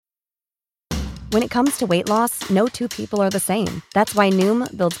When it comes to weight loss, no two people are the same. That's why Noom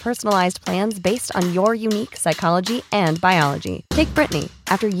builds personalized plans based on your unique psychology and biology. Take Brittany.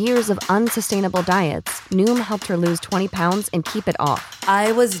 After years of unsustainable diets, Noom helped her lose 20 pounds and keep it off.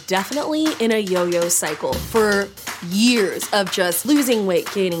 I was definitely in a yo-yo cycle for years of just losing weight,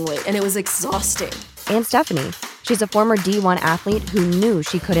 gaining weight, and it was exhausting. And Stephanie. She's a former D1 athlete who knew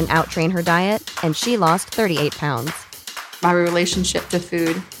she couldn't outtrain her diet, and she lost 38 pounds. My relationship to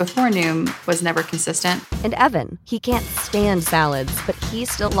food before Noom was never consistent. And Evan, he can't stand salads, but he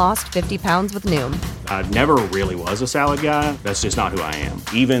still lost 50 pounds with Noom. I never really was a salad guy. That's just not who I am.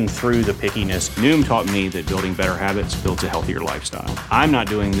 Even through the pickiness, Noom taught me that building better habits builds a healthier lifestyle. I'm not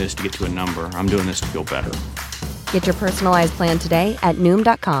doing this to get to a number. I'm doing this to feel better. Get your personalized plan today at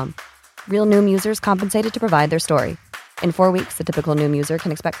Noom.com. Real Noom users compensated to provide their story. In 4 weeks, the typical Noom user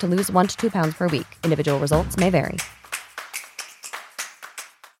can expect to lose 1 to 2 pounds per week. Individual results may vary.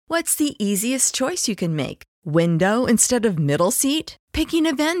 What's the easiest choice you can make? Window instead of middle seat? Picking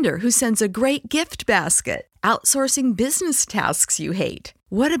a vendor who sends a great gift basket? Outsourcing business tasks you hate?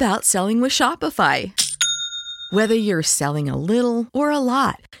 What about selling with Shopify? Whether you're selling a little or a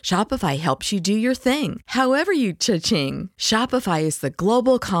lot, Shopify helps you do your thing, however you cha-ching. Shopify is the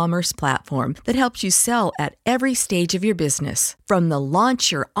global commerce platform that helps you sell at every stage of your business. From the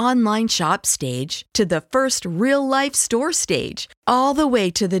launch your online shop stage to the first real-life store stage, all the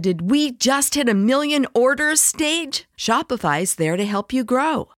way to the did we just hit 1 million orders stage. Shopify's there to help you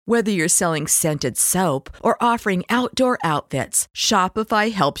grow. Whether you're selling scented soap or offering outdoor outfits,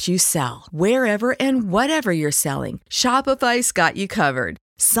 Shopify helps you sell. Wherever and whatever you're selling, Shopify's got you covered.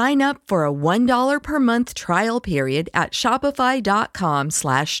 Sign up for a $1 per month trial period at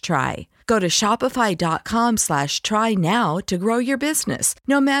shopify.com/try. Go to shopify.com/try now to grow your business,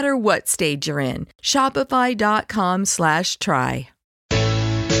 no matter what stage you're in. Shopify.com/try.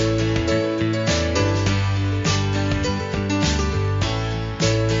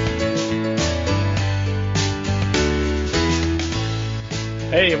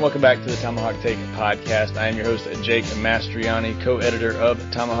 Hey, and welcome back to the Tomahawk Take podcast. I am your host, Jake Mastriani, co-editor of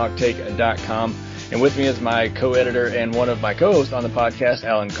TomahawkTake.com. And with me is my co-editor and one of my co-hosts on the podcast,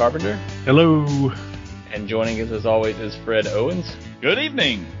 Alan Carpenter. Hello. And joining us, as always, is Fred Owens. Good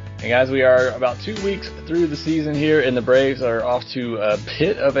evening. And guys, we are about 2 weeks through the season here, and the Braves are off to a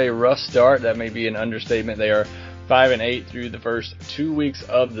bit of a rough start. That may be an understatement. They are 5-8 through the first 2 weeks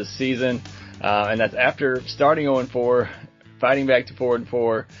of the season. And that's after starting 0-4, fighting back to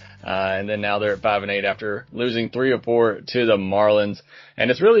 4-4, and then now they're at 5-8 after losing 3 of 4 to the Marlins. And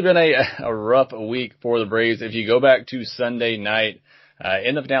it's really been a rough week for the Braves. If you go back to Sunday night,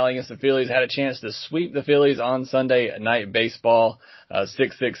 in the finale against the Phillies, had a chance to sweep the Phillies on Sunday Night Baseball,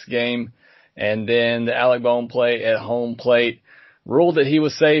 6-6 game. And then the Alec Bohm play at home plate ruled that he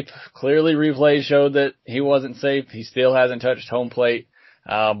was safe. Clearly replay showed that he wasn't safe. He still hasn't touched home plate.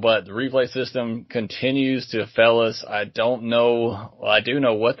 But the replay system continues to fail us. I don't know. Well, I do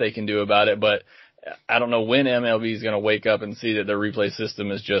know what they can do about it, but I don't know when MLB is going to wake up and see that their replay system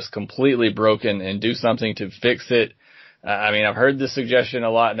is just completely broken and do something to fix it. I mean, I've heard this suggestion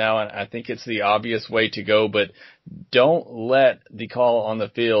a lot now, and I think it's the obvious way to go, but don't let the call on the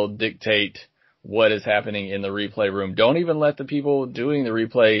field dictate what is happening in the replay room. Don't even let the people doing the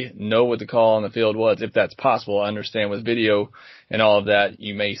replay know what the call on the field was, if that's possible. I understand with video and all of that,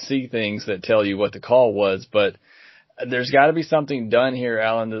 you may see things that tell you what the call was, but there's got to be something done here,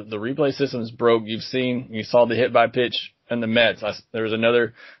 Alan. The replay system's broke. You saw the hit by pitch and the Mets. There was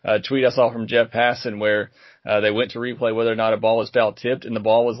another tweet I saw from Jeff Passan where they went to replay whether or not a ball was foul tipped, and the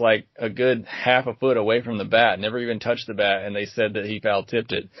ball was like a good half a foot away from the bat, never even touched the bat, and they said that he foul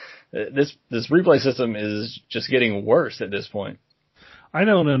tipped it. This replay system is just getting worse at this point. I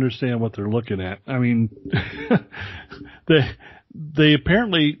don't understand what they're looking at. I mean, they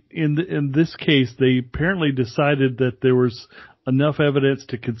apparently in this case they apparently decided that there was enough evidence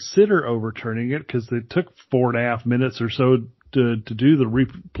to consider overturning it because they took 4.5 minutes or so to do the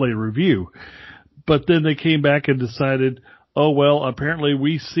replay review. But then they came back and decided, oh, well, apparently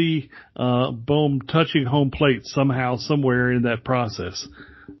we see Bohm touching home plate somehow, somewhere in that process.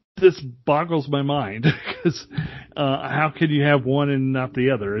 This boggles my mind because how can you have one and not the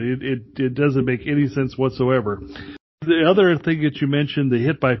other? It doesn't make any sense whatsoever. The other thing that you mentioned, the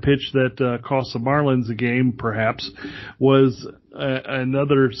hit by pitch that cost the Marlins a game, perhaps, was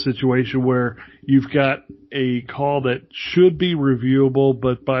another situation where you've got a call that should be reviewable,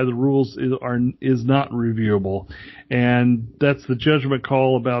 but by the rules is not reviewable, and that's the judgment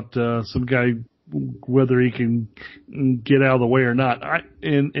call about some guy whether he can get out of the way or not.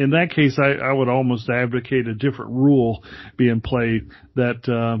 In that case, I would almost advocate a different rule being played that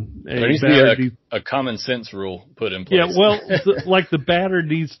there needs to be a common sense rule put in place. Yeah, well, like the batter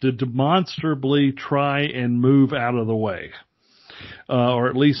needs to demonstrably try and move out of the way, or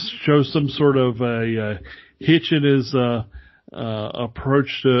at least show some sort of a hitch in his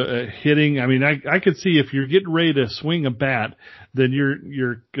approach to hitting. I mean, I could see if you're getting ready to swing a bat, then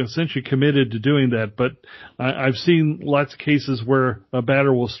you're essentially committed to doing that. But I've seen lots of cases where a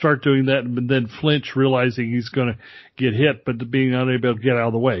batter will start doing that and then flinch, realizing he's going to get hit, but being unable to get out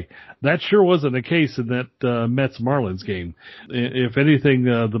of the way. That sure wasn't the case in that Mets-Marlins game. If anything,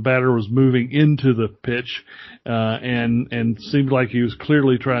 the batter was moving into the pitch and seemed like he was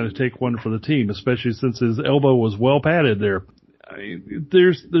clearly trying to take one for the team, especially since his elbow was well padded there.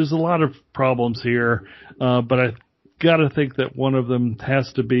 There's a lot of problems here, but I got to think that one of them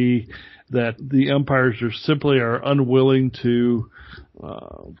has to be that the umpires are unwilling to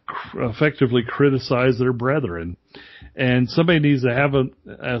effectively criticize their brethren. And somebody needs to have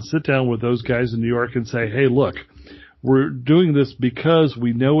a sit down with those guys in New York and say, hey, look, we're doing this because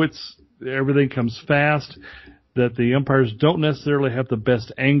we know everything comes fast, that the umpires don't necessarily have the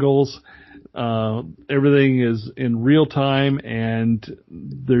best angles. Everything is in real time, and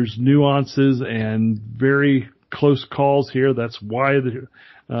there's nuances and very close calls here. That's why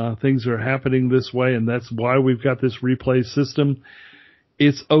things are happening this way, and that's why we've got this replay system.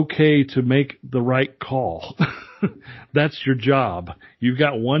 It's okay to make the right call. That's your job. You've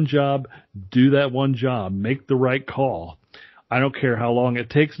got one job. Do that one job. Make the right call. I don't care how long it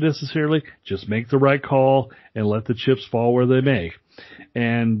takes necessarily. Just make the right call and let the chips fall where they may.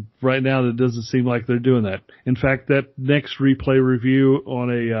 And right now, it doesn't seem like they're doing that. In fact, that next replay review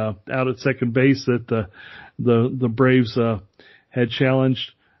on out at second base that the Braves had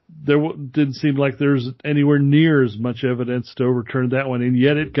challenged, there didn't seem like there's anywhere near as much evidence to overturn that one, and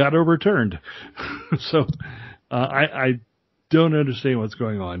yet it got overturned. So I don't understand what's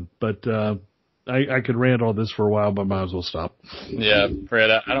going on, but I could rant all this for a while, but might as well stop. Yeah, Fred,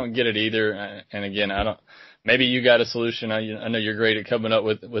 I don't get it either. And again, maybe you got a solution. I know you're great at coming up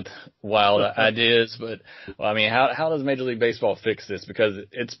with wild ideas, but well, I mean, how does Major League Baseball fix this? Because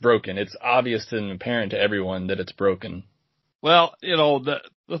it's broken. It's obvious and apparent to everyone that it's broken. Well,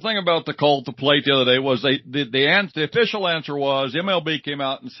 the thing about the call to plate the other day was the official answer was MLB came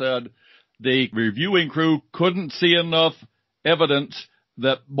out and said the reviewing crew couldn't see enough evidence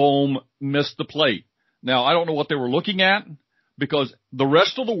that Bohm missed the plate. Now, I don't know what they were looking at because the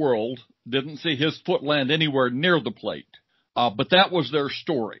rest of the world didn't see his foot land anywhere near the plate. But that was their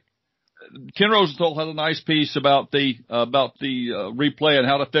story. Ken Rosenthal had a nice piece about the replay and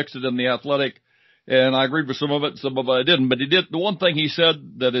how to fix it in The Athletic. And I agreed with some of it I didn't. But the one thing he said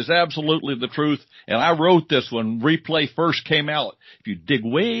that is absolutely the truth, and I wrote this when replay first came out. If you dig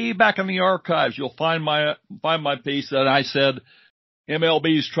way back in the archives, you'll find my piece that I said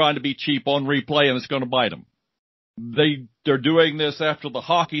MLB's trying to be cheap on replay and it's going to bite them. They're doing this after the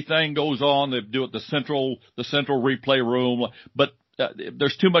hockey thing goes on. They do it the central replay room, but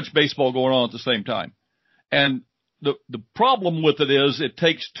there's too much baseball going on at the same time. And the problem with it is it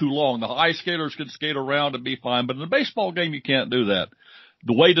takes too long. The ice skaters can skate around and be fine, but in a baseball game you can't do that.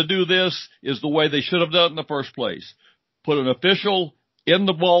 The way to do this is the way they should have done it in the first place. Put an official in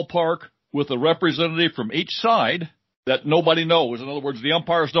the ballpark with a representative from each side that nobody knows. In other words, the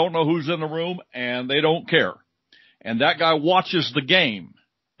umpires don't know who's in the room and they don't care. And that guy watches the game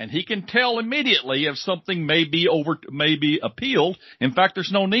and he can tell immediately if something may be appealed. In fact,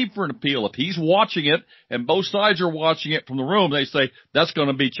 there's no need for an appeal. If he's watching it and both sides are watching it from the room, they say that's going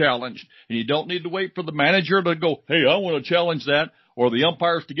to be challenged. And you don't need to wait for the manager to go, hey, I want to challenge that, or the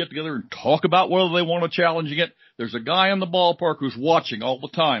umpires to get together and talk about whether they want to challenge it. There's a guy in the ballpark who's watching all the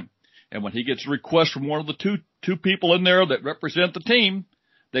time. And when he gets a request from one of the two people in there that represent the team,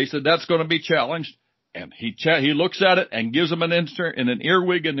 they said that's going to be challenged. And he looks at it and gives them an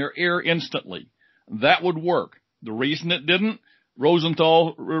earwig in their ear instantly. That would work. The reason it didn't,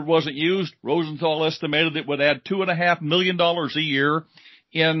 Rosenthal wasn't used. Rosenthal estimated it would add $2.5 million a year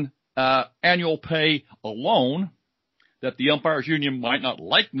in annual pay alone, that the umpires union might not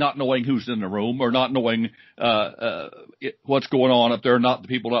like not knowing who's in the room or not knowing what's going on if they're not the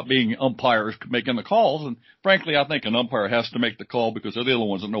people not being umpires making the calls. And frankly, I think an umpire has to make the call because they're the only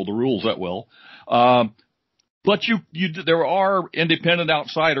ones that know the rules that well. But there are independent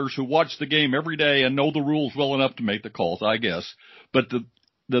outsiders who watch the game every day and know the rules well enough to make the calls, I guess. But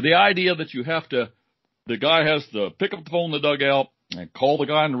the idea that the guy has to pick up the phone in the dugout and call the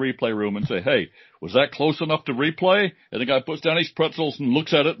guy in the replay room and say, hey, was that close enough to replay? And the guy puts down his pretzels and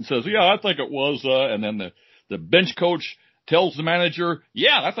looks at it and says, yeah, I think it was. And then the bench coach tells the manager,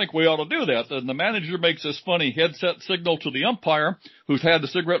 yeah, I think we ought to do that. Then the manager makes this funny headset signal to the umpire, who's had the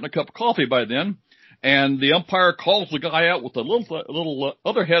cigarette and a cup of coffee by then. And the umpire calls the guy out with the little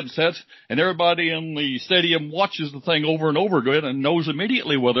other headsets, and everybody in the stadium watches the thing over and over again and knows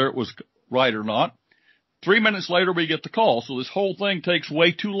immediately whether it was right or not. 3 minutes later, we get the call. So this whole thing takes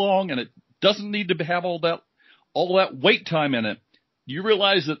way too long, and it doesn't need to have all that wait time in it. You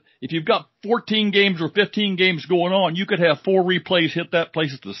realize that if you've got 14 games or 15 games going on, you could have 4 replays hit that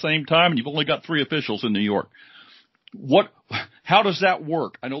place at the same time, and you've only got 3 officials in New York. How does that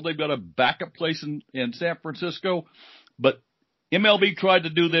work? I know they've got a backup place in San Francisco, but MLB tried to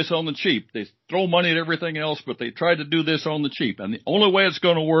do this on the cheap. They throw money at everything else, but they tried to do this on the cheap. And the only way it's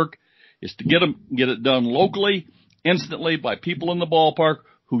going to work is to get it done locally, instantly, by people in the ballpark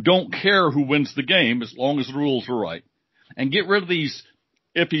who don't care who wins the game as long as the rules are right. And get rid of these.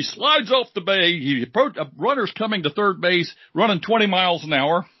 If he slides off the base, a runner's coming to third base, running 20 miles an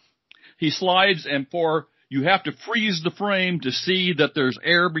hour. He slides, and you have to freeze the frame to see that there's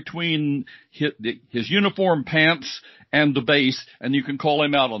air between his uniform pants and the base, and you can call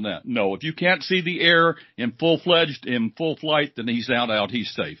him out on that. No, if you can't see the air in full flight, then he's out,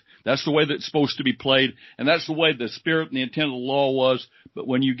 he's safe. That's the way that it's supposed to be played, and that's the way the spirit and the intent of the law was. But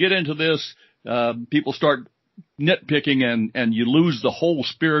when you get into this, people start nitpicking, and you lose the whole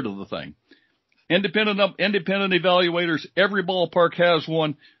spirit of the thing. Independent evaluators, every ballpark has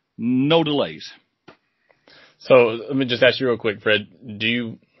one, no delays. So let me just ask you real quick, Fred. Do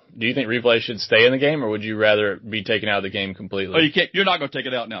you think replay should stay in the game, or would you rather be taken out of the game completely? Oh, you can't. You're not going to take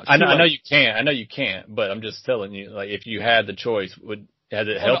it out now. I know you can't. I know you can't. But I'm just telling you, like, if you had the choice, has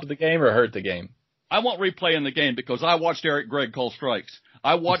it helped the game or hurt the game? I won't replay in the game because I watched Eric Gregg call strikes.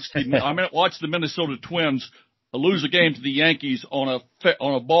 I watched the Minnesota Twins lose a game to the Yankees on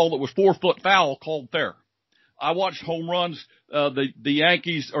a ball that was 4-foot foul called fair. I watched home runs. The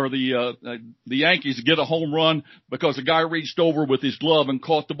Yankees get a home run because a guy reached over with his glove and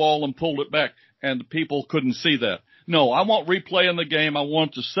caught the ball and pulled it back, and the people couldn't see that. No, I want replay in the game. I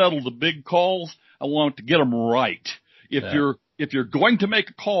want to settle the big calls. I want to get them right. If you're going to make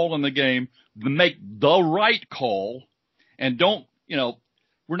a call in the game, make the right call, and don't,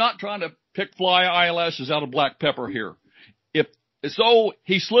 we're not trying to pick fly eyelashes out of black pepper here. So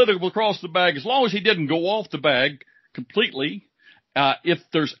he slid across the bag, as long as he didn't go off the bag completely. If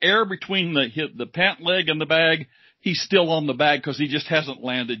there's air between the pant leg and the bag, he's still on the bag because he just hasn't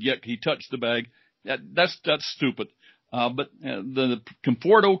landed yet. He touched the bag. That's stupid. But the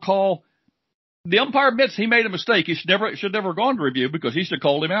Conforto call, the umpire admits he made a mistake. He should never have gone to review because he should have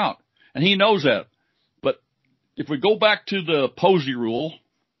called him out, and he knows that. But if we go back to the Posey rule,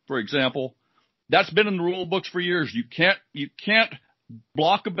 for example, that's been in the rule books for years. You can't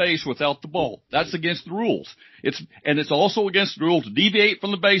block a base without the ball. That's against the rules. It's also against the rule to deviate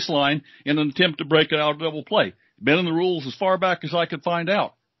from the baseline in an attempt to break it out of double play. Been in the rules as far back as I could find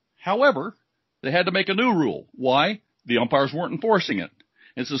out. However, they had to make a new rule. Why? The umpires weren't enforcing it.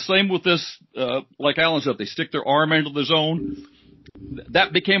 It's the same with this, like Alan said, they stick their arm into the zone.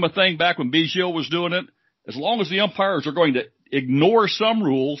 That became a thing back when Biggio was doing it. As long as the umpires are going to ignore some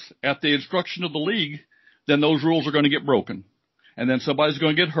rules at the instruction of the league, then those rules are going to get broken. And then somebody's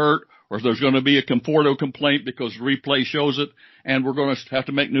going to get hurt, or there's going to be a Conforto complaint because replay shows it, and we're going to have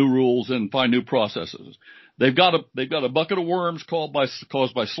to make new rules and find new processes. They've got a bucket of worms caused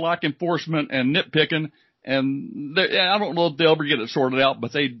by slack enforcement and nitpicking, and I don't know if they'll ever get it sorted out,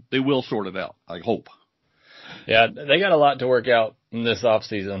 but they will sort it out, I hope. Yeah, they got a lot to work out in this off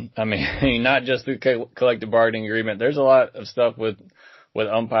season. I mean, not just the collective bargaining agreement. There's a lot of stuff with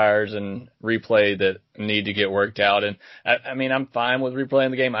umpires and replay that need to get worked out. And I mean, I'm fine with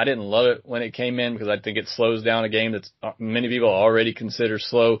replaying the game. I didn't love it when it came in because I think it slows down a game that's many people already consider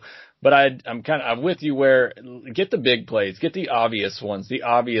slow. But I'm with you where get the big plays, get the obvious ones, the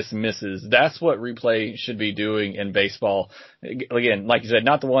obvious misses. That's what replay should be doing in baseball. Again, like you said,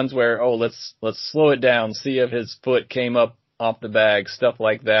 not the ones where, let's slow it down, see if his foot came up off the bag, stuff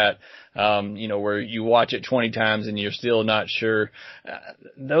like that. Where you watch it 20 times and you're still not sure.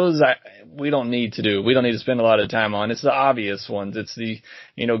 We don't need to do. We don't need to spend a lot of time on. It's the obvious ones. It's the,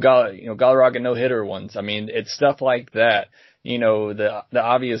 Galarraga no-hitter ones. I mean, it's stuff like that. The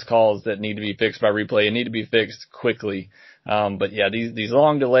obvious calls that need to be fixed by replay and need to be fixed quickly. But yeah, these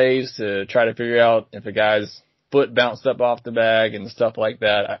long delays to try to figure out if a guy's foot bounced up off the bag and stuff like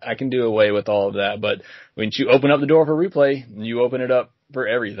that, I can do away with all of that. But when you open up the door for replay, you open it up for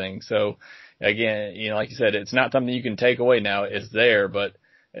everything. So, again, like you said, it's not something you can take away now. It's there, but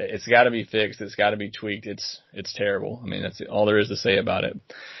it's got to be fixed. It's got to be tweaked. It's terrible. I mean, that's all there is to say about it.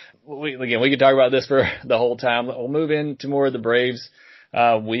 We could talk about this for the whole time. We'll move into more of the Braves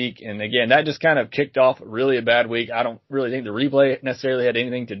week. And again, that just kind of kicked off really a bad week. I don't really think the replay necessarily had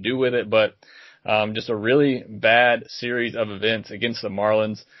anything to do with it, but just a really bad series of events against the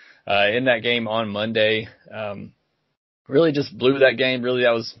Marlins in that game on Monday. Really just blew that game. Really,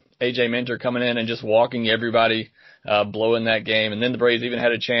 that was A.J. Minter coming in and just walking everybody, blowing that game. And then the Braves even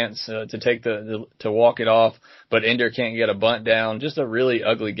had a chance to take to walk it off, but Ender can't get a bunt down. Just a really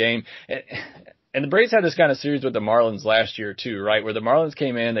ugly game. And the Braves had this kind of series with the Marlins last year too, right? Where the Marlins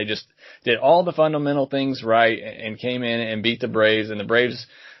came in, they just did all the fundamental things right and came in and beat the Braves. And the Braves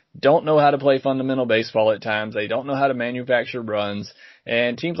don't know how to play fundamental baseball at times. They don't know how to manufacture runs.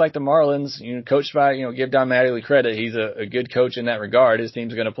 And teams like the Marlins, coached by, give Don Mattingly credit. He's a good coach in that regard. His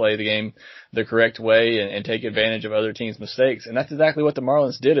team's going to play the game the correct way and take advantage of other teams' mistakes. And that's exactly what the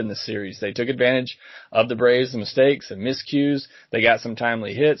Marlins did in this series. They took advantage of the Braves' mistakes and miscues. They got some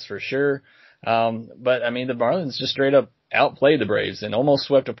timely hits for sure. But I mean, the Marlins just straight up outplayed the Braves and almost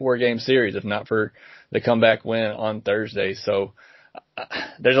swept a 4-game series, if not for the comeback win on Thursday. So,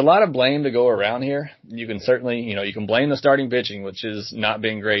 there's a lot of blame to go around here. You can certainly, you can blame the starting pitching, which is not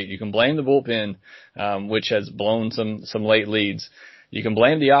being great. You can blame the bullpen, which has blown some late leads. You can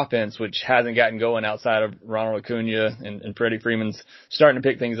blame the offense, which hasn't gotten going outside of Ronald Acuna and Freddie Freeman's starting to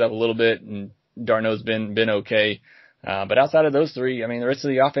pick things up a little bit, and d'Arnaud's been okay. But outside of those three, I mean, the rest of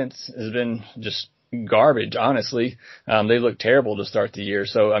the offense has been just garbage, honestly. They look terrible to start the year.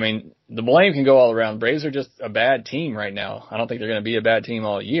 So, I mean, the blame can go all around. Braves are just a bad team right now. I don't think they're going to be a bad team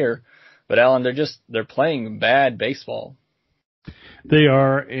all year. But, Alan, they're playing bad baseball. They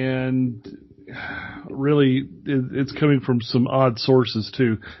are, and really it's coming from some odd sources,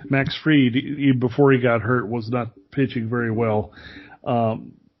 too. Max Fried, even before he got hurt, was not pitching very well.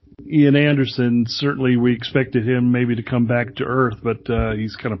 Ian Anderson, certainly we expected him maybe to come back to earth, but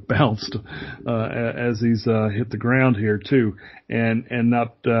he's kind of bounced as he's hit the ground here too, and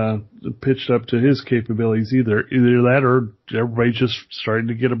not pitched up to his capabilities either. Either that or everybody's just starting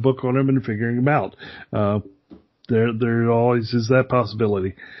to get a book on him and figuring him out. There always is that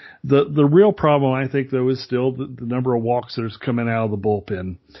possibility. The real problem, I think, though, is still the number of walks that is coming out of the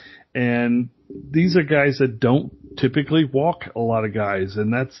bullpen. And these are guys that don't typically walk a lot of guys,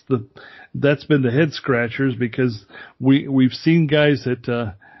 and that's been the head scratchers, because we've seen guys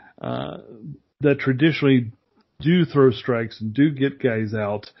that traditionally do throw strikes and do get guys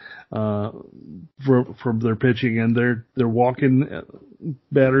out from their pitching, and they're walking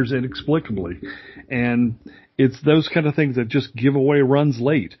batters inexplicably, and it's those kind of things that just give away runs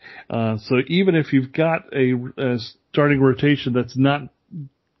late. So even if you've got a starting rotation that's not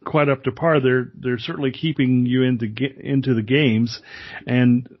quite up to par, they're certainly keeping you into the games,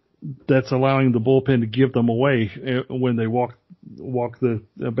 and that's allowing the bullpen to give them away when they walk the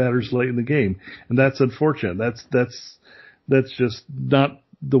batters late in the game, and that's unfortunate. That's just not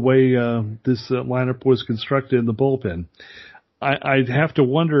the way this lineup was constructed in the bullpen. I'd have to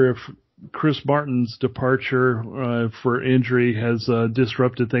wonder if Chris Martin's departure for injury has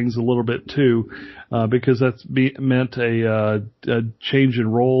disrupted things a little bit too, because that's meant a change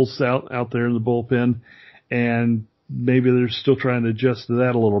in roles out there in the bullpen, and maybe they're still trying to adjust to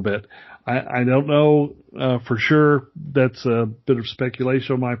that a little bit. I don't know for sure. That's a bit of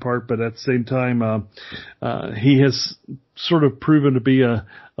speculation on my part, but at the same time, he has sort of proven to be a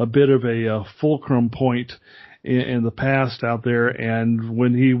bit of a fulcrum point in the past out there, and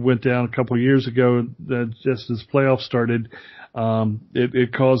when he went down a couple of years ago, just as playoffs started,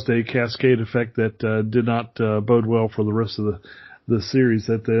 it caused a cascade effect that did not bode well for the rest of the series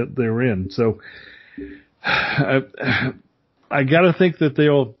that they were in. So I got to think that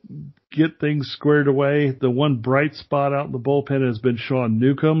they'll get things squared away. The one bright spot out in the bullpen has been Sean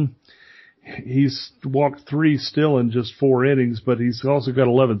Newcomb. He's walked 3 still in just 4 innings, but he's also got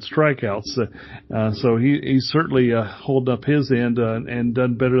 11 strikeouts. So he's certainly holding up his end and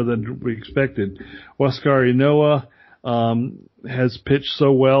done better than we expected. Huascar Ynoa has pitched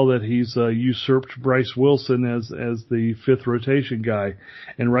so well that he's usurped Bryce Wilson as the 5th rotation guy,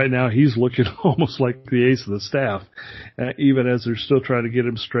 and right now he's looking almost like the ace of the staff, even as they're still trying to get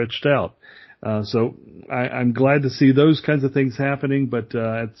him stretched out. So I'm glad to see those kinds of things happening, but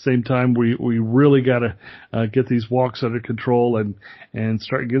at the same time, we really got to get these walks under control and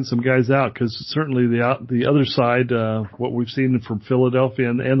start getting some guys out, because certainly the other side, what we've seen from Philadelphia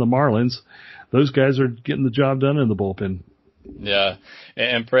and the Marlins, those guys are getting the job done in the bullpen. Yeah,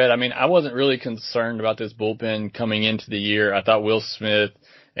 and Fred, I mean, I wasn't really concerned about this bullpen coming into the year. I thought Will Smith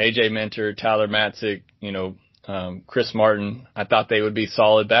AJ Minter, Tyler Matzik, Chris Martin. I thought they would be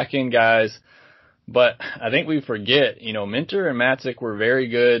solid back end guys, but I think we forget, Minter and Matzik were very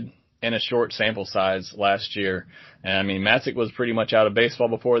good in a short sample size last year. And I mean, Matzik was pretty much out of baseball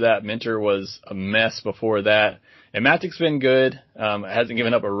before that. Minter was a mess before that. And Matzik's been good. Hasn't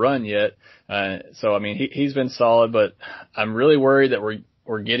given up a run yet. So I mean, he's been solid, but I'm really worried that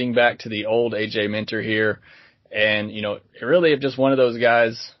we're getting back to the old AJ Minter here. And, really if just one of those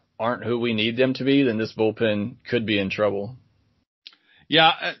guys aren't who we need them to be, then this bullpen could be in trouble.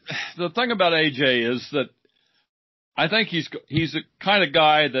 Yeah. The thing about AJ is that I think he's the kind of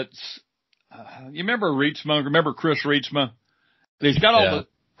guy that's, you remember Reitsma? Remember Chris Reitsma? He's got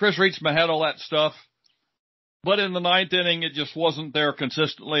Chris Reitsma had all that stuff, but in the ninth inning, it just wasn't there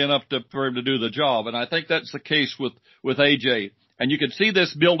consistently enough for him to do the job. And I think that's the case with AJ. And you can see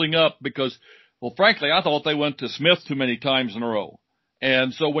this building up because, well, frankly, I thought they went to Smith too many times in a row.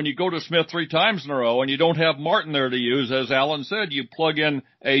 And so when you go to Smith 3 times in a row and you don't have Martin there to use, as Alan said, you plug in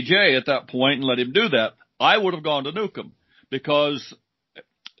AJ at that point and let him do that. I would have gone to Newcomb because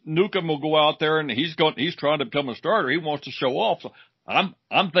Newcomb will go out there and he's trying to become a starter. He wants to show off. So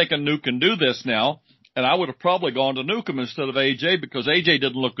I'm thinking Newcomb can do this now, and I would have probably gone to Newcomb instead of AJ because AJ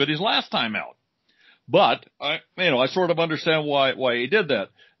didn't look good his last time out. But I sort of understand why he did that.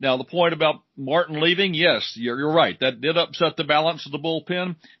 Now the point about Martin leaving, yes, you're right. That did upset the balance of the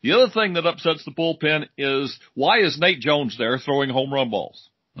bullpen. The other thing that upsets the bullpen is why is Nate Jones there throwing home run balls?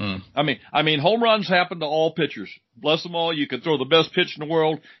 I mean, home runs happen to all pitchers. Bless them all. You can throw the best pitch in the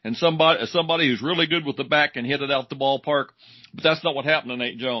world and somebody who's really good with the bat can hit it out the ballpark. But that's not what happened to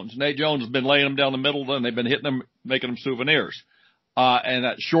Nate Jones. Nate Jones has been laying them down the middle and they've been hitting them, making them souvenirs. And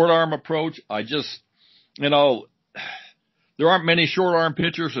that short arm approach, I just, there aren't many short arm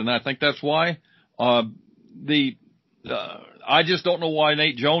pitchers and I think that's why. I just don't know why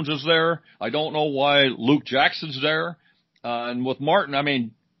Nate Jones is there. I don't know why Luke Jackson's there. And with Martin, I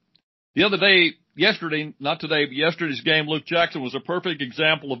mean, the other day, not today, but yesterday's game, Luke Jackson was a perfect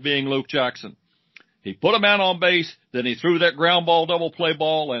example of being Luke Jackson. He put a man on base, then he threw that ground ball double play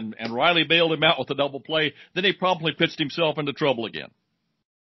ball, and Riley bailed him out with the double play. Then he promptly pitched himself into trouble again.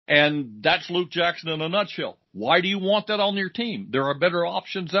 And that's Luke Jackson in a nutshell. Why do you want that on your team? There are better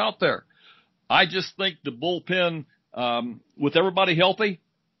options out there. I just think the bullpen, with everybody healthy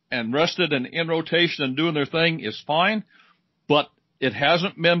and rested and in rotation and doing their thing is fine, but it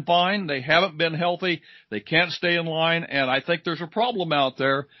hasn't been fine. They haven't been healthy. They can't stay in line. And I think there's a problem out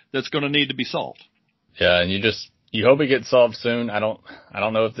there that's going to need to be solved. Yeah. And you hope it gets solved soon. I don't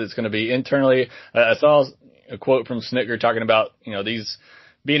know if it's going to be internally. I saw a quote from Snicker talking about, these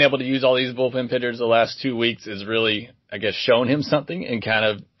being able to use all these bullpen pitchers the last 2 weeks is really, I guess, shown him something and kind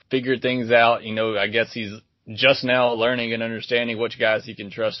of figured things out. I guess he's just now learning and understanding which guys he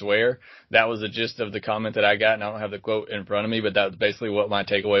can trust where. That was the gist of the comment that I got, and I don't have the quote in front of me, but that was basically what my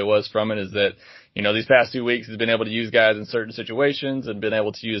takeaway was from it, is that, these past 2 weeks he's been able to use guys in certain situations and been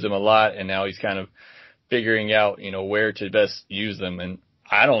able to use them a lot, and now he's kind of figuring out, where to best use them. And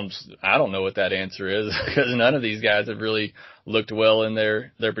I don't know what that answer is because none of these guys have really looked well in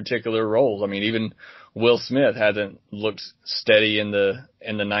their particular roles. I mean, even Will Smith hasn't looked steady in the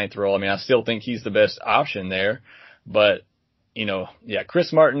ninth role. I mean, I still think he's the best option there, but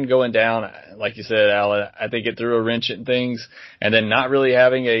Chris Martin going down, like you said, Alan, I think it threw a wrench in things, and then not really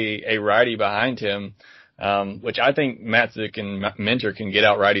having a righty behind him, which I think Matzik and Minter can get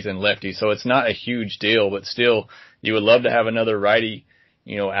out righties and lefties. So it's not a huge deal, but still you would love to have another righty,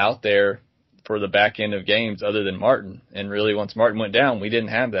 out there for the back end of games other than Martin. And really once Martin went down, we didn't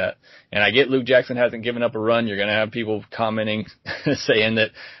have that. And I get Luke Jackson hasn't given up a run. You're going to have people commenting saying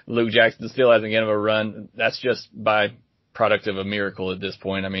that Luke Jackson still hasn't given up a run. That's just by product of a miracle at this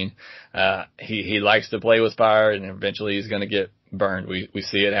point. I mean, he likes to play with fire and eventually he's going to get burned. We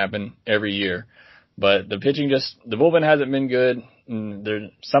see it happen every year, but the pitching the bullpen hasn't been good.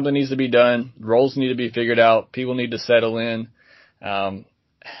 Something needs to be done. Roles need to be figured out. People need to settle in.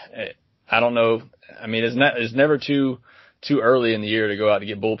 I don't know. I mean, it's never too early in the year to go out to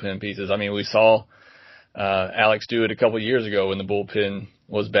get bullpen pieces. I mean, we saw Alex do it a couple of years ago when the bullpen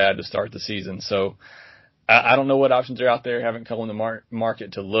was bad to start the season. So I don't know what options are out there. Haven't come on the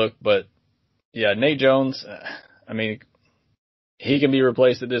market to look, but yeah, Nate Jones. I mean, he can be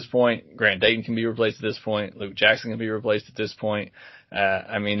replaced at this point. Grant Dayton can be replaced at this point. Luke Jackson can be replaced at this point.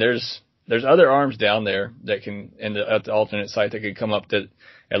 I mean, there's other arms down there that can, at the alternate site, that could come up that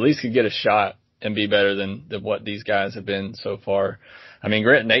at least could get a shot and be better than what these guys have been so far. I mean,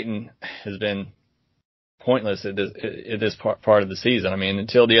 Grant Dayton has been pointless at this part of the season. I mean,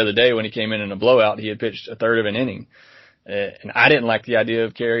 until the other day when he came in a blowout, he had pitched a third of an inning. And I didn't like the idea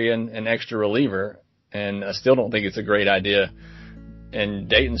of carrying an extra reliever, and I still don't think it's a great idea. And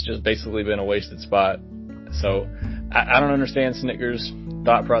Dayton's just basically been a wasted spot. So I don't understand Snitker's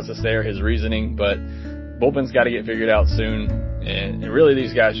thought process there, his reasoning, but bullpen's got to get figured out soon. And really,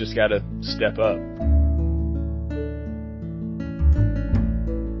 these guys just got to step up.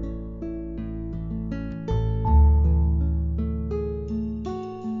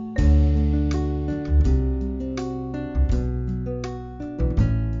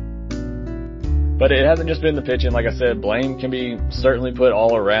 But it hasn't just been the pitching. Like I said, blame can be certainly put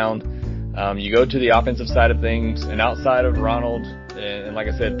all around. You go to the offensive side of things, and outside of Ronald, and like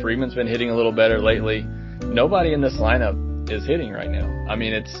I said, Freeman's been hitting a little better lately. Nobody in this lineup is hitting right now. I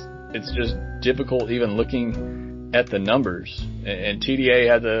mean, it's just difficult even looking at the numbers. And TDA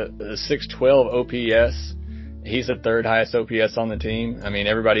has a 612 OPS. He's the third highest OPS on the team. I mean,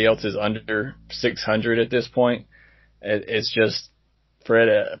 everybody else is under 600 at this point. It's just Fred,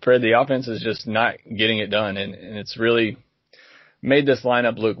 the offense is just not getting it done, and it's really made this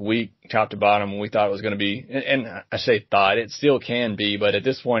lineup look weak top to bottom when we thought it was going to be. And I say thought, it still can be, but at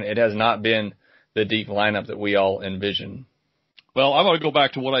this point, it has not been the deep lineup that we all envisioned. Well, I'm going to go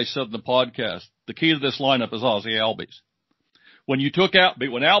back to what I said in the podcast. The key to this lineup is Ozzie Albies. When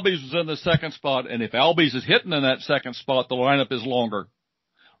Albies was in the second spot, and if Albies is hitting in that second spot, the lineup is longer.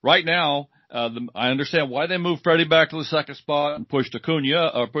 Right now, I understand why they moved Freddie back to the second spot and pushed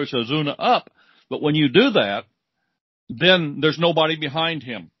Ozuna up. But when you do that, then there's nobody behind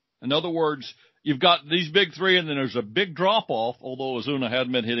him. In other words, you've got these big three, and then there's a big drop off. Although Ozuna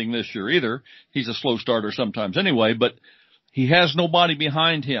hadn't been hitting this year either, he's a slow starter sometimes anyway. But he has nobody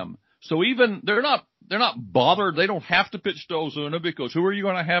behind him, so even they're not bothered. They don't have to pitch to Ozuna because who are you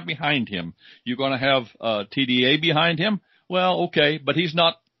going to have behind him? You're going to have TDA behind him. Well, okay, but he's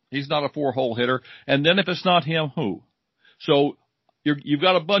not a 4-hole hitter. And then if it's not him, who? So you've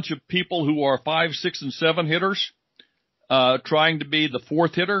got a bunch of people who are 5, 6, and 7 hitters, trying to be the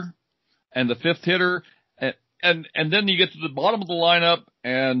 4th hitter and the 5th hitter. And then you get to the bottom of the lineup,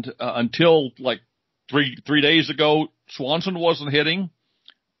 and until like three days ago, Swanson wasn't hitting.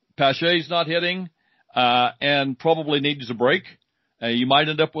 Pache's not hitting, and probably needs a break. You might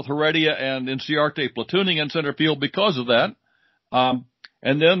end up with Heredia and Inciarte platooning in center field because of that.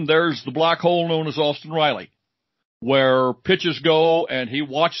 And then there's the black hole known as Austin Riley, where pitches go, and he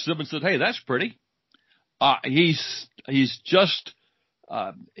watched them and said, "Hey, that's pretty." He's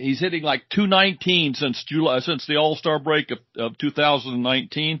hitting like 219 since the All-Star break of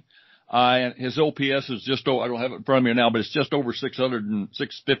 2019. And his OPS is just I don't have it in front of me now, but it's just over 600 and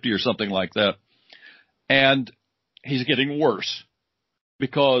 650 or something like that. And he's getting worse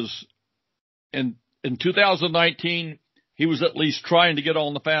because in 2019, he was at least trying to get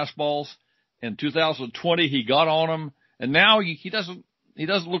on the fastballs. In 2020, he got on them, and now he doesn't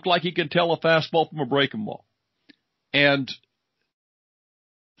look like he can tell a fastball from a breaking ball. And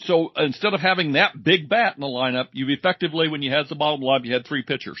so instead of having that big bat in the lineup, you effectively, when you had the bottom line, you had 3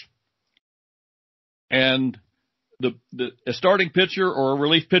 pitchers. And a starting pitcher or a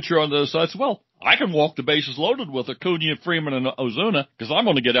relief pitcher on the other side says, well, I can walk the bases loaded with Acuna, Freeman, and Ozuna because I'm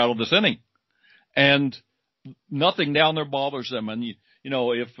going to get out of this inning. And nothing down there bothers them. And,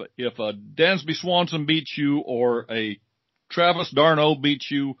 if a Dansby Swanson beats you or a Travis d'Arnaud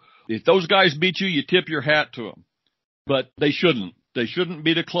beats you, if those guys beat you, you tip your hat to them. But they shouldn't. They shouldn't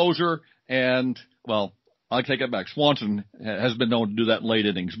beat a closer. And, well, I take it back. Swanson has been known to do that in late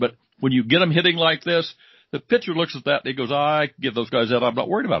innings. But when you get them hitting like this, the pitcher looks at that and he goes, I can give those guys that. I'm not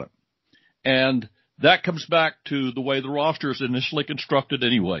worried about it. And that comes back to the way the roster is initially constructed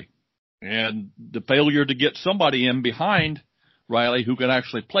anyway. And the failure to get somebody in behind Riley who can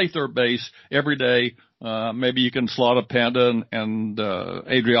actually play third base every day. Maybe you can slot a Panda and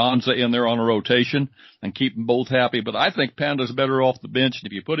Adrianza in there on a rotation and keep them both happy. But I think Panda's better off the bench.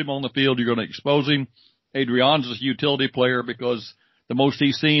 And if you put him on the field, you're going to expose him. Adrianza's a utility player because the most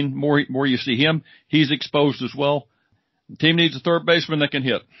he's seen, more you see him, he's exposed as well. The team needs a third baseman that can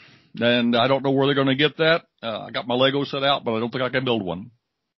hit. And I don't know where they're going to get that. I got my Lego set out, but I don't think I can build one.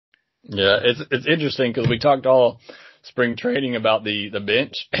 Yeah, it's interesting because we talked all spring training about the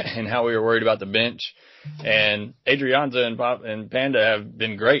bench and how we were worried about the bench. And Adrianza and Panda have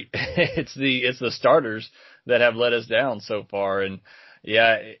been great. It's the starters that have let us down so far. And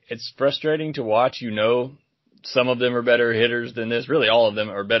yeah, it's frustrating to watch. Some of them are better hitters than this. Really, all of them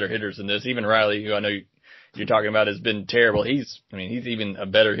are better hitters than this. Even Riley, who I know you're talking about, has been terrible. He's even a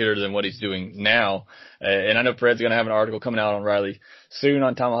better hitter than what he's doing now. And I know Fred's going to have an article coming out on Riley soon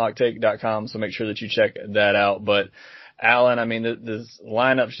on TomahawkTake.com, so make sure that you check that out. But Alan, this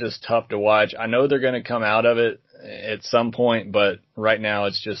lineup's just tough to watch. I know they're going to come out of it at some point, but right now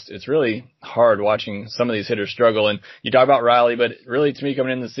it's really hard watching some of these hitters struggle. And you talk about Riley, but really to me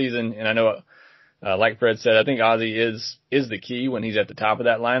coming into the season, and I know, like Fred said, I think Ozzie is the key when he's at the top of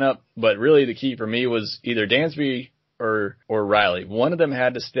that lineup, but really the key for me was either Dansby or Riley. One of them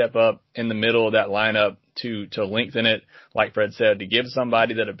had to step up in the middle of that lineup to lengthen it, like Fred said, to give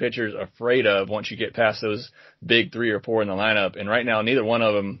somebody that a pitcher's afraid of once you get past those big 3 or 4 in the lineup. And right now, neither one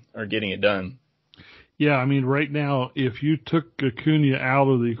of them are getting it done. Yeah, I mean, right now, if you took Acuna out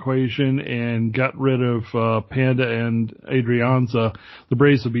of the equation and got rid of Panda and Adrianza, the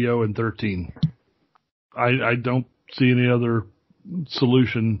Braves would be 0-13. I don't see any other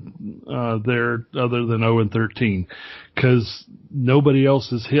solution there other than 0-13, because nobody else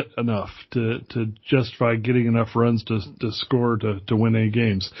has hit enough to justify getting enough runs to score to win any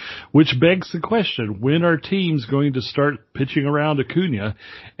games. Which begs the question, when are teams going to start pitching around Acuna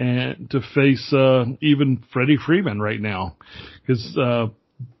and to face even Freddie Freeman right now? Because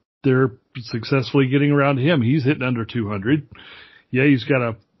they're successfully getting around him. He's hitting under 200. Yeah, he's got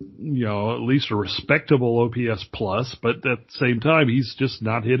at least a respectable OPS plus, but at the same time, he's just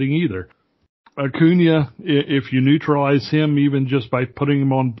not hitting either. Acuna, if you neutralize him even just by putting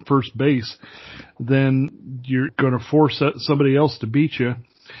him on first base, then you're going to force somebody else to beat you.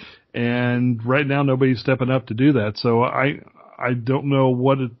 And right now, nobody's stepping up to do that. So I don't know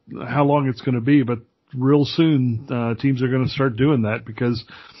how long it's going to be, but real soon, teams are going to start doing that because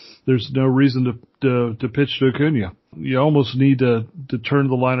there's no reason to pitch to Acuna. You almost need to turn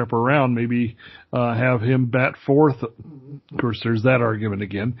the lineup around, maybe have him bat fourth. Of course, there's that argument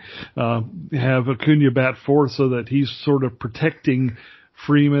again. Have Acuna bat fourth so that he's sort of protecting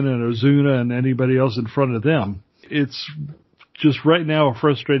Freeman and Ozuna and anybody else in front of them. It's just right now a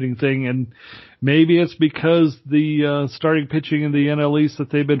frustrating thing, and maybe it's because the starting pitching in the NL East that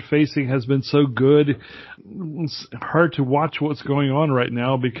they've been facing has been so good. It's hard to watch what's going on right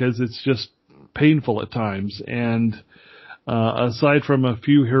now because it's just painful at times. And aside from a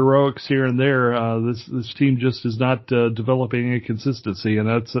few heroics here and there, this team just is not developing any consistency, and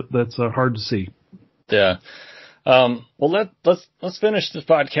that's hard to see. Yeah. Well, let's finish this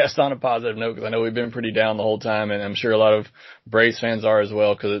podcast on a positive note, because I know we've been pretty down the whole time, and I'm sure a lot of Braves fans are as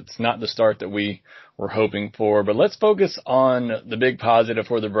well, because it's not the start that we were hoping for. But let's focus on the big positive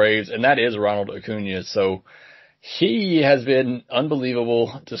for the Braves, and that is Ronald Acuna. So he has been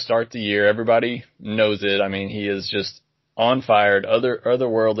unbelievable to start the year. Everybody knows it. I mean, he is just on fire,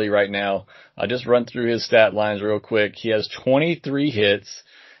 otherworldly right now. I'll just run through his stat lines real quick. He has 23 hits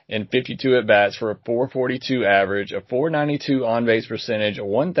in 52 at-bats for a 442 average, a 492 on-base percentage, a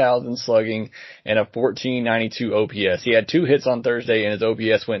 1,000 slugging, and a 1492 OPS. He had 2 hits on Thursday, and his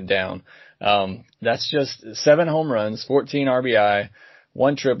OPS went down. That's just 7 home runs, 14 RBI,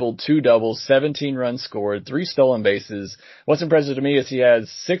 1 triple, 2 doubles, 17 runs scored, 3 stolen bases. What's impressive to me is he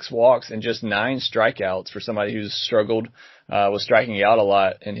has 6 walks and just 9 strikeouts for somebody who's struggled with striking out a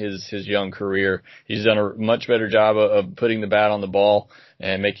lot in his young career. He's done a much better job of putting the bat on the ball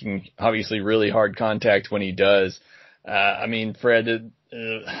and making obviously really hard contact when he does. I mean, Fred,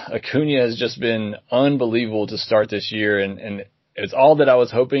 Acuna has just been unbelievable to start this year, and it's all that I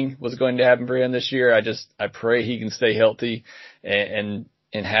was hoping was going to happen for him this year. I pray he can stay healthy and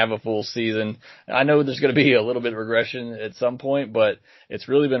have a full season. I know there's going to be a little bit of regression at some point, but it's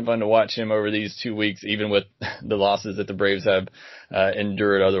really been fun to watch him over these 2 weeks, even with the losses that the Braves have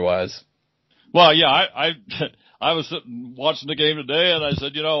endured otherwise. Well, yeah, I was sitting watching the game today, and I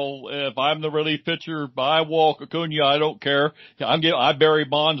said, if I'm the relief pitcher, I walk Acuna, I don't care. I bury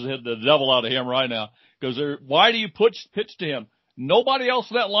Bonds and hit the devil out of him right now, because why do you pitch to him? Nobody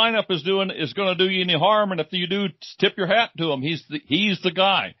else in that lineup is going to do you any harm, and if you do, tip your hat to him. He's the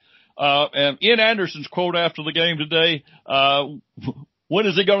guy. And Ian Anderson's quote after the game today, when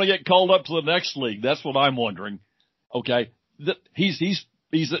is he going to get called up to the next league? That's what I'm wondering. Okay. He's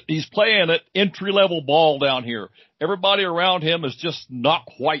playing at entry-level ball down here. Everybody around him is just not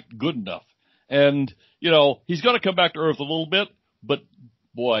quite good enough. And, he's going to come back to earth a little bit, but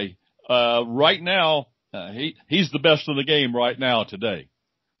boy, right now, he's the best in the game right now today,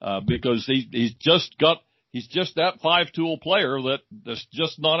 because he's just that 5-tool player that's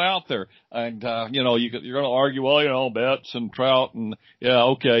just not out there. And, you're going to argue, well, Betts and Trout and yeah,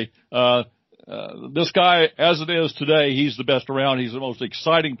 okay. This guy, as it is today, he's the best around. He's the most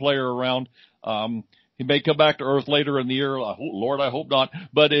exciting player around. He may come back to earth later in the year. Lord, I hope not.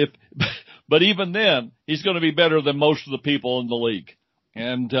 But even then, he's going to be better than most of the people in the league.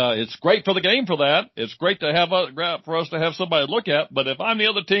 And it's great for the game for that. It's great to for us to have somebody to look at. But if I'm the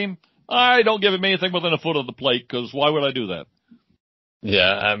other team, I don't give him anything within a foot of the plate, because why would I do that?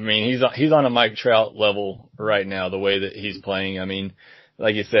 Yeah, I mean, he's on a Mike Trout level right now, the way that he's playing. I mean,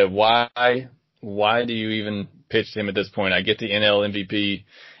 like you said, why do you even pitch to him at this point? I get the NL MVP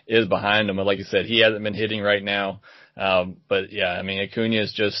is behind him, but like you said, he hasn't been hitting right now. But yeah, I mean, Acuna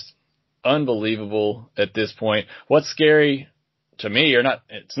is just unbelievable at this point. What's scary to me, or not,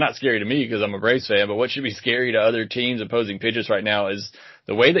 it's not scary to me because I'm a Braves fan, but what should be scary to other teams opposing pitchers right now is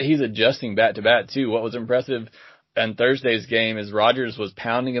the way that he's adjusting bat to bat too. What was impressive in Thursday's game is Rogers was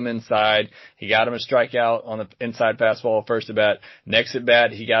pounding him inside. He got him a strikeout on the inside fastball first at bat. Next at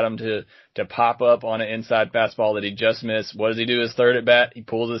bat, he got him to pop up on an inside fastball that he just missed. What does he do his third at bat? He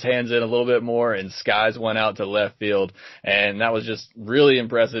pulls his hands in a little bit more and skies one out to left field. And that was just really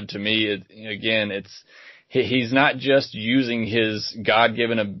impressive to me. He's not just using his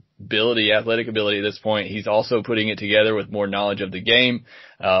God-given ability, athletic ability at this point. He's also putting it together with more knowledge of the game,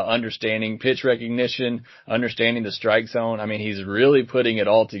 understanding pitch recognition, understanding the strike zone. I mean, he's really putting it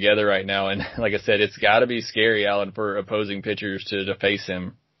all together right now. And like I said, it's got to be scary, Alan, for opposing pitchers to face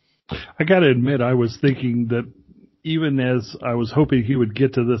him. I got to admit, I was thinking that even as I was hoping he would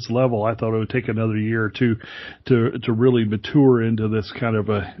get to this level, I thought it would take another year or two to really mature into this kind of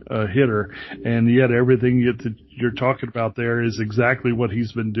a hitter. And yet everything you're talking about there is exactly what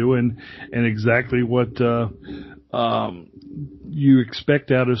he's been doing and exactly what you expect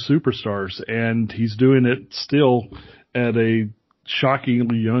out of superstars. And he's doing it still at a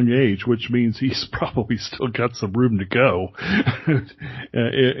shockingly young age, which means he's probably still got some room to go.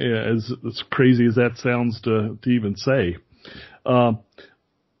 As crazy as that sounds to even say.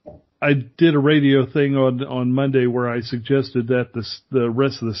 I did a radio thing on Monday where I suggested that the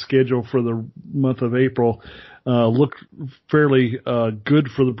rest of the schedule for the month of April looked fairly good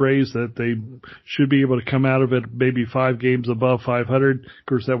for the Braves, that they should be able to come out of it maybe 5 games above 500. Of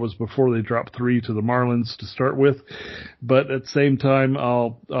course, that was before they dropped 3 to the Marlins to start with. But at the same time,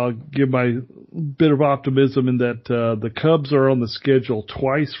 I'll give my bit of optimism in that the Cubs are on the schedule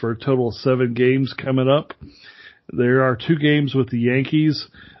twice for a total of 7 games coming up. There are 2 games with the Yankees.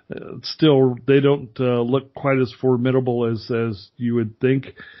 Still, they don't look quite as formidable as you would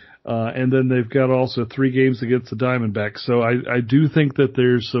think. And then they've got also 3 games against the Diamondbacks. So I do think that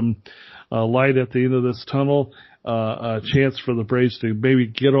there's some light at the end of this tunnel, a chance for the Braves to maybe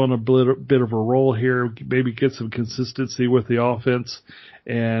get on a bit of a roll here, maybe get some consistency with the offense,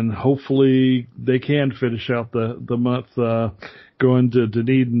 and hopefully they can finish out the month going to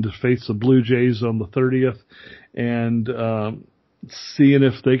Dunedin to face the Blue Jays on the 30th, and seeing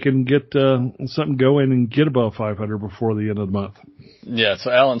if they can get something going and get above 500 before the end of the month. Yeah, so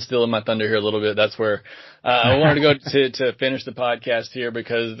Alan's stealing my thunder here a little bit. That's where I wanted to go to finish the podcast here,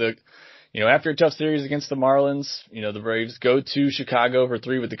 because after a tough series against the Marlins, the Braves go to Chicago for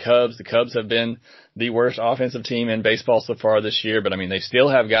 3 with the Cubs. The Cubs have been the worst offensive team in baseball so far this year, but I mean, they still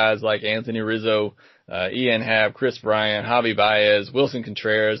have guys like Anthony Rizzo, Ian Happ, Chris Bryant, Javi Baez, Wilson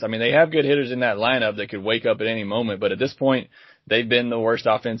Contreras. I mean, they have good hitters in that lineup that could wake up at any moment, but at this point, they've been the worst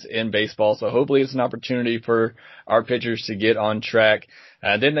offense in baseball, so hopefully it's an opportunity for our pitchers to get on track.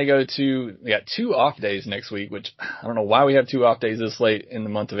 Then we got 2 off days next week, which I don't know why we have 2 off days this late in the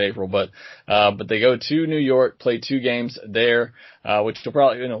month of April, but they go to New York, play 2 games there, which will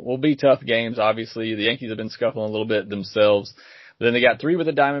probably, will be tough games. Obviously, the Yankees have been scuffling a little bit themselves. But then they got 3 with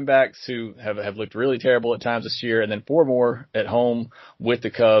the Diamondbacks, who have looked really terrible at times this year, and then 4 more at home with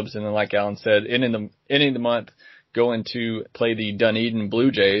the Cubs. And then, like Alan said, ending the month, going to play the Dunedin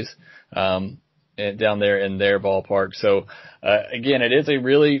Blue Jays down there in their ballpark. So, again, it is a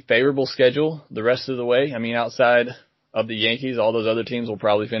really favorable schedule the rest of the way. I mean, outside of the Yankees, all those other teams will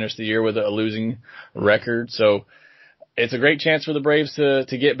probably finish the year with a losing record. So it's a great chance for the Braves to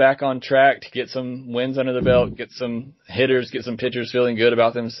get back on track, to get some wins under the belt, get some hitters, get some pitchers feeling good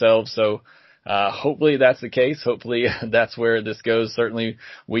about themselves. So hopefully that's the case. Hopefully that's where this goes. Certainly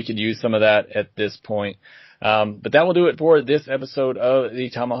we could use some of that at this point. But that will do it for this episode of the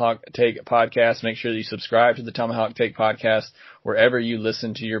Tomahawk Take Podcast. Make sure that you subscribe to the Tomahawk Take Podcast wherever you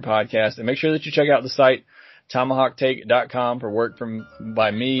listen to your podcast, and make sure that you check out the site, TomahawkTake.com, for work by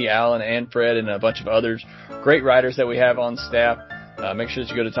me, Alan, and Fred, and a bunch of others, great writers that we have on staff. Make sure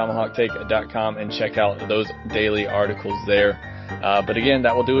that you go to TomahawkTake.com and check out those daily articles there. But again,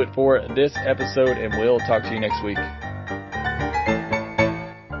 that will do it for this episode, and we'll talk to you next week.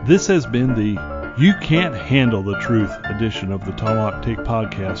 This has been the You Can't Handle the Truth edition of the Tomahawk Take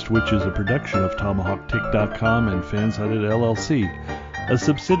Podcast, which is a production of TomahawkTake.com and Fansided LLC, a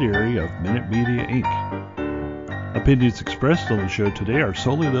subsidiary of Minute Media, Inc. Opinions expressed on the show today are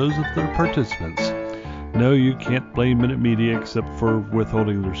solely those of the participants. No, you can't blame Minute Media except for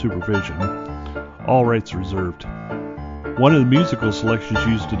withholding their supervision. All rights reserved. One of the musical selections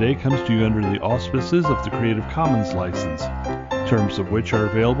used today comes to you under the auspices of the Creative Commons license, terms of which are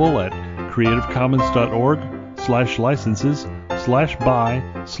available at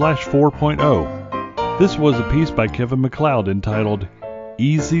creativecommons.org/licenses/by/4.0. This was a piece by Kevin MacLeod entitled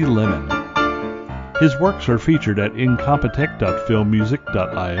Easy Lemon. His works are featured at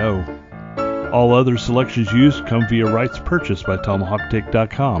incompetech.filmmusic.io. All other selections used come via rights purchased by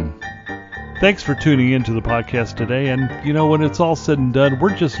TomahawkTake.com. Thanks for tuning in to the podcast today, and when it's all said and done,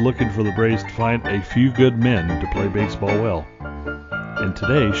 we're just looking for the Braves to find a few good men to play baseball well. And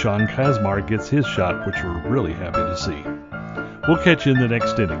today, Sean Kazmar gets his shot, which we're really happy to see. We'll catch you in the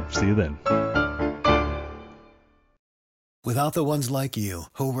next inning. See you then. Without the ones like you,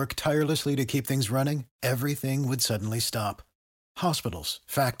 who work tirelessly to keep things running, everything would suddenly stop. Hospitals,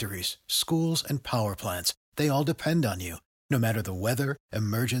 factories, schools, and power plants, they all depend on you. No matter the weather,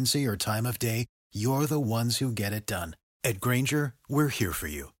 emergency, or time of day, you're the ones who get it done. At Grainger, we're here for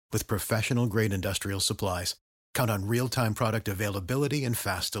you with professional-grade industrial supplies. Count on real-time product availability and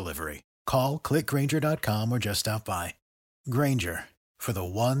fast delivery. Call, clickgrainger.com, or just stop by. Grainger, for the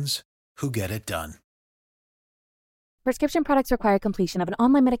ones who get it done. Prescription products require completion of an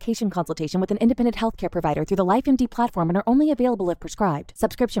online medication consultation with an independent healthcare provider through the LifeMD platform and are only available if prescribed.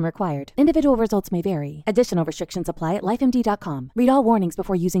 Subscription required. Individual results may vary. Additional restrictions apply at lifemd.com. Read all warnings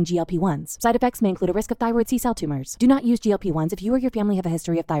before using GLP-1s. Side effects may include a risk of thyroid C-cell tumors. Do not use GLP-1s if you or your family have a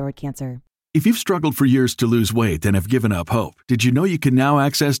history of thyroid cancer. If you've struggled for years to lose weight and have given up hope, did you know you can now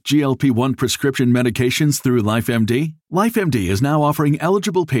access GLP-1 prescription medications through LifeMD? LifeMD is now offering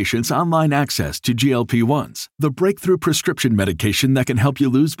eligible patients online access to GLP-1s, the breakthrough prescription medication that can help you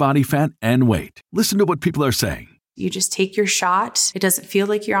lose body fat and weight. Listen to what people are saying. You just take your shot. It doesn't feel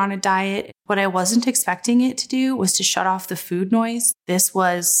like you're on a diet. What I wasn't expecting it to do was to shut off the food noise. This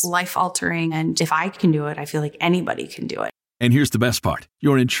was life-altering, and if I can do it, I feel like anybody can do it. And here's the best part.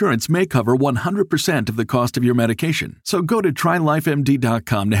 Your insurance may cover 100% of the cost of your medication. So go to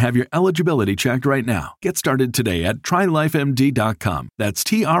TryLifeMD.com to have your eligibility checked right now. Get started today at TryLifeMD.com. That's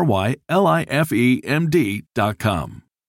TryLifeMD.com.